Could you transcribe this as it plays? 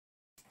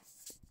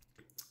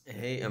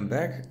Hey, I'm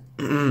back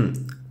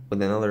with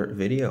another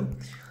video.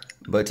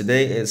 But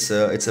today it's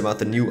about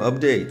the new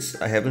updates.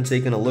 I haven't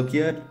taken a look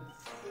yet.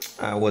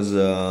 I was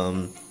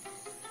I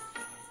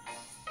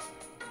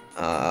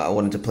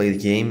wanted to play the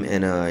game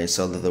and I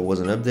saw that there was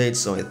an update,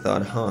 so I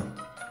thought,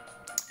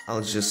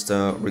 I'll just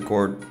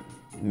record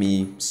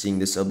me seeing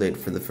this update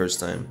for the first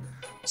time.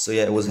 So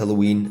yeah, it was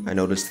Halloween. I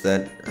noticed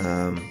that.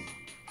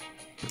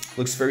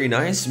 Looks very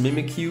nice.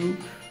 Mimikyu,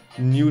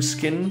 new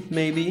skin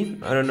maybe.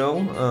 I don't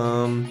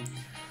know.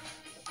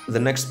 The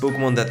next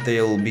Pokemon that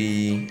they'll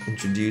be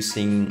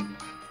introducing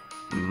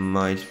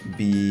might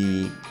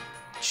be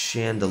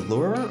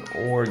Chandelure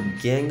or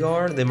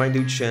Gengar. They might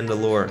do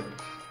Chandelure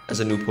as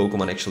a new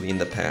Pokemon actually in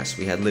the past.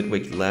 We had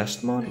Litwick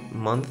last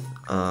month.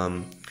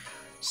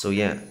 So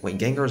yeah, wait,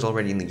 Gengar's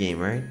already in the game,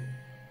 right?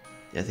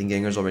 Yeah, I think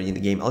Gengar's already in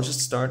the game. I'll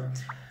just start.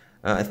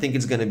 I think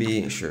it's gonna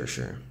be sure.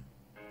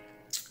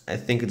 I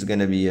think it's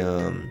gonna be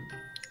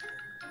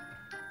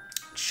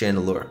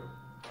Chandelure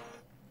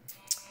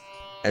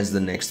as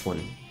the next one.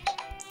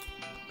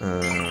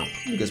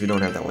 Because we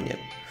don't have that one yet.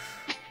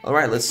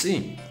 Alright, let's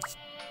see.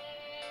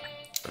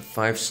 A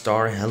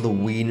 5-star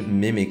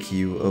Halloween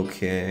Mimikyu,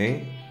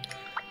 okay.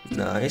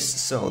 Nice,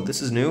 so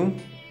this is new.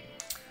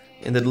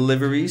 In the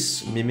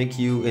deliveries,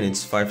 Mimikyu in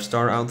its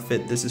 5-star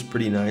outfit. This is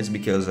pretty nice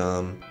because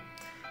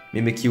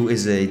Mimikyu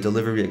is a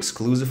delivery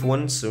exclusive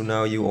one, so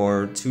now you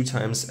are 2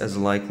 times as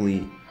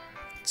likely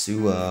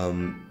to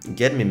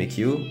get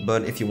Mimikyu,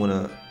 but if you want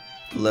to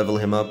level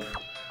him up,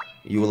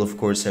 you will of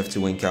course have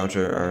to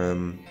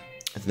encounter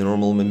the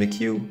normal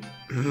Mimikyu,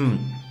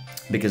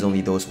 because only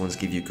those ones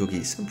give you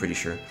cookies, I'm pretty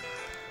sure.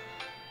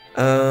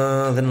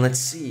 Then let's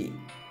see.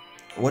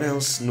 What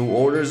else? New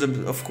orders,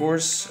 of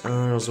course.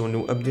 Also a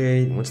new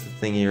update. What's the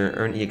thing here?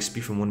 Earn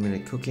EXP from 1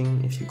 minute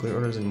cooking. If you clear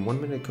orders in 1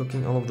 minute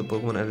cooking, all of the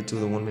Pokemon added to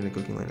the 1 minute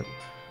cooking lineup.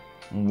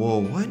 Whoa,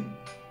 what?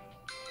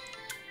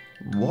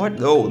 What?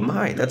 Oh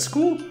my, that's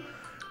cool.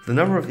 The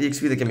number of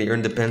EXP that can be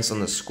earned depends on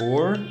the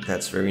score.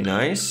 That's very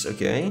nice,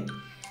 okay.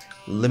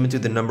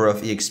 Limited the number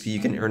of EXP you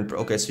can earn per.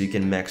 Okay, so you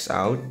can max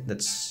out.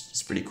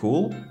 That's pretty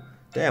cool.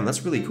 Damn,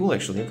 that's really cool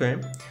actually. Okay.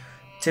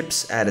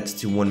 Tips added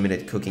to 1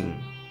 minute cooking.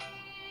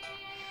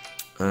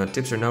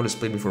 Tips are now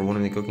displayed before 1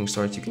 minute cooking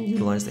starts. You can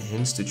utilize the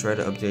hints to try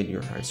to update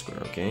your high score.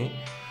 Okay.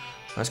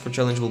 High score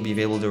challenge will be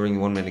available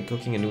during 1 minute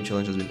cooking. A new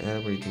challenge has been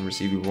added where you can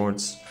receive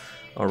rewards.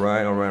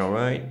 Alright.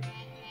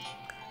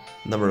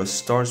 Number of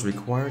stars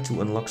required to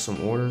unlock some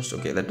orders.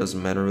 Okay, that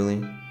doesn't matter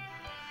really.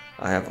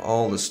 I have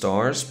all the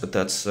stars, but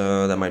that's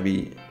that might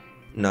be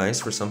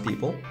nice for some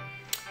people.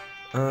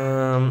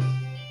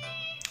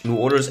 New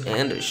orders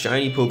and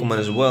shiny Pokemon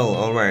as well.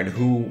 Alright,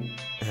 who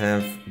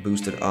have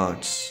boosted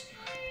odds?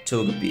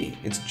 Togepi.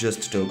 It's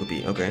just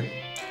Togepi, okay.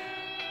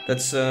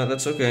 That's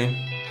okay.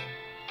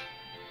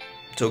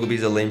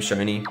 Togepi's a lame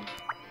shiny.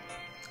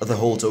 The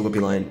whole Togepi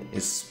line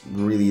is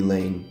really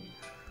lame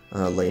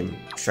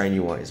shiny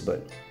wise,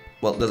 but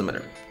well, doesn't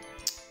matter.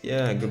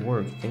 Yeah, good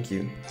work, thank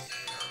you.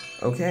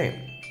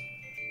 Okay.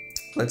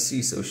 Let's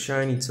see, so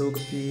shiny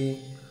Togepi,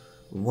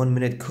 1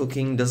 minute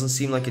cooking, doesn't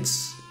seem like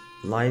it's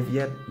live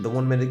yet, the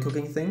 1 minute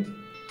cooking thing.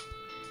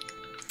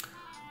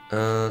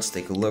 Let's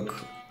take a look,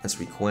 let's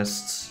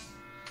requests.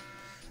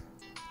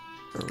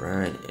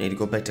 Alright, I need to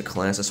go back to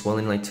class as well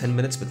in like 10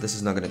 minutes, but this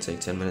is not gonna take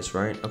 10 minutes,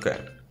 right? Okay.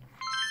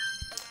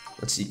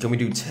 Let's see, can we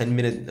do 10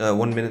 minute,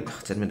 1 minute,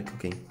 10 minute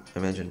cooking,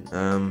 imagine.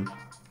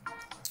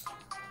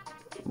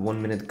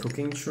 1 minute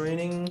cooking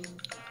training.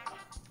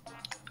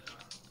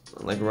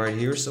 Like right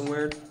here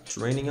somewhere,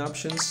 training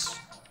options.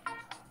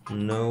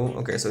 No,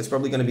 okay, so it's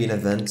probably gonna be an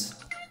event,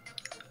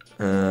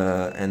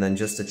 and then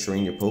just to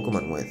train your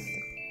Pokemon with,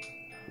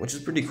 which is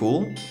pretty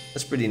cool.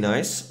 That's pretty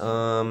nice.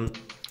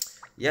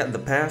 Yeah, the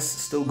pass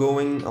still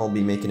going. I'll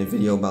be making a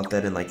video about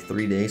that in like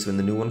 3 days when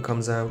the new one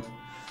comes out.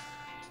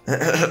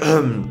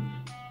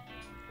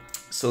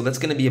 So that's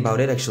gonna be about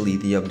it actually,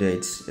 the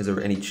updates. Is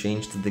there any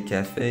change to the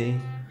cafe?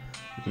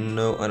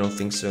 No, I don't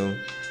think so.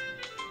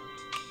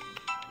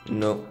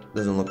 No,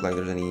 doesn't look like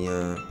there's any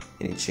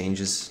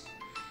changes.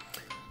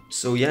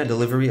 So yeah,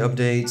 delivery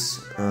updates.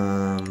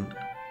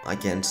 I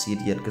can't see it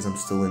yet because I'm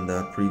still in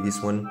the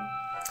previous one.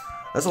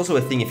 That's also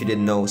a thing if you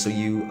didn't know. So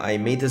I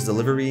made this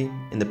delivery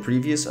in the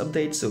previous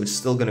update, so it's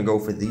still gonna go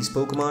for these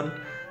Pokemon.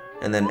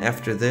 And then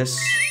after this,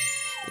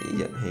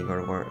 yeah, hey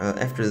Gardevoir.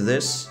 After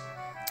this,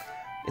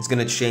 it's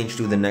gonna change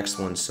to the next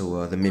one.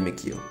 So the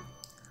Mimikyu.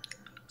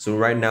 So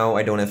right now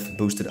I don't have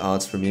boosted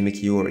odds for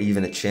Mimikyu or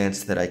even a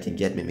chance that I can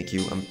get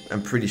Mimikyu.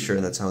 I'm pretty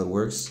sure that's how it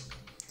works.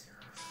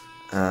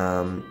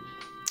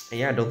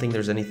 Yeah, I don't think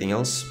there's anything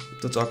else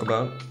to talk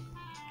about.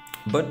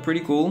 But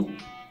pretty cool.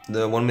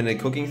 The 1 minute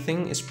cooking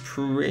thing is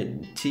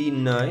pretty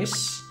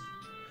nice.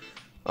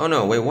 Oh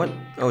no, wait, what?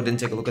 Oh, I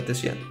didn't take a look at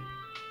this yet.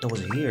 That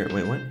was here.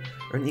 Wait, what?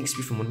 Earn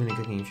XP from 1 minute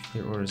cooking if you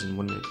clear orders in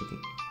 1 minute cooking.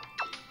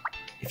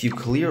 If you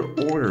clear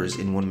orders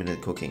in 1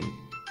 minute cooking.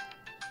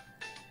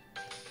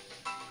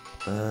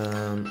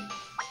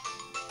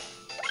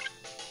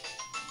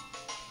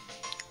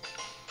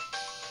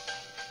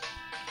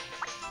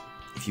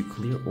 If you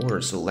clear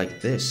orders, so like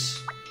this.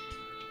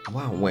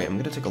 Wow, wait, I'm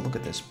gonna take a look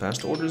at this.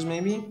 Past orders,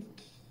 maybe?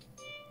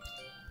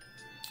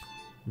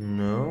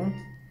 No.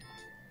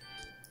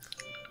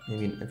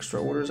 Maybe an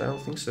extra orders? I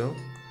don't think so.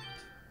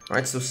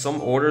 Alright, so some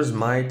orders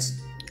might...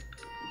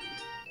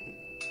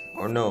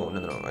 Or no,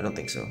 I don't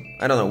think so.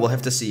 I don't know, we'll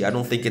have to see. I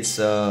don't think it's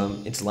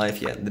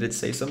live yet. Did it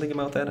say something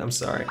about that? I'm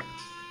sorry.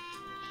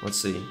 Let's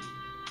see.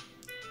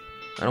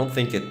 I don't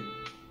think it...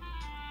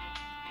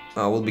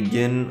 we'll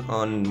begin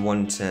on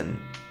 110.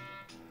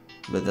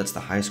 But that's the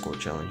high score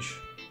challenge.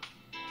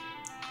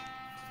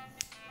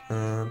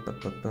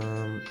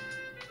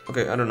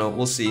 Okay, I don't know.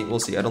 We'll see. We'll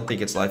see. I don't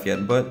think it's live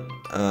yet, but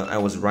I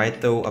was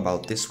right though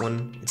about this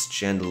one. It's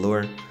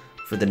Chandelure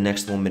for the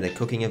next 1 minute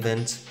cooking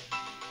event.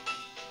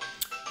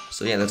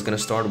 So yeah, that's gonna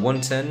start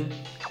 110.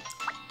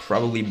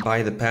 Probably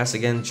buy the pass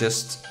again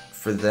just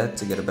for that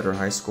to get a better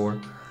high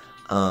score.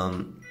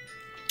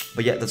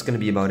 But yeah, that's gonna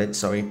be about it.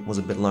 Sorry, it was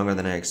a bit longer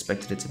than I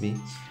expected it to be.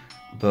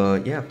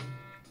 But yeah,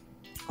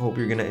 hope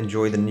you're gonna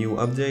enjoy the new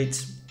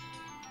update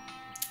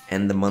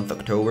and the month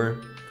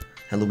October.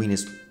 Halloween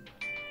is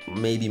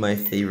maybe my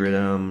favorite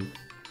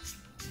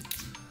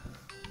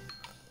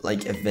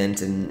like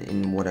event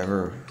in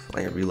whatever,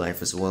 like real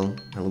life as well.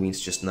 Halloween's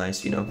just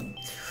nice, you know.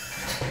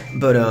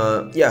 But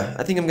yeah,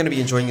 I think I'm gonna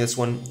be enjoying this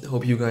one.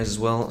 Hope you guys as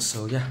well.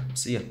 So yeah,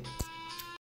 see ya.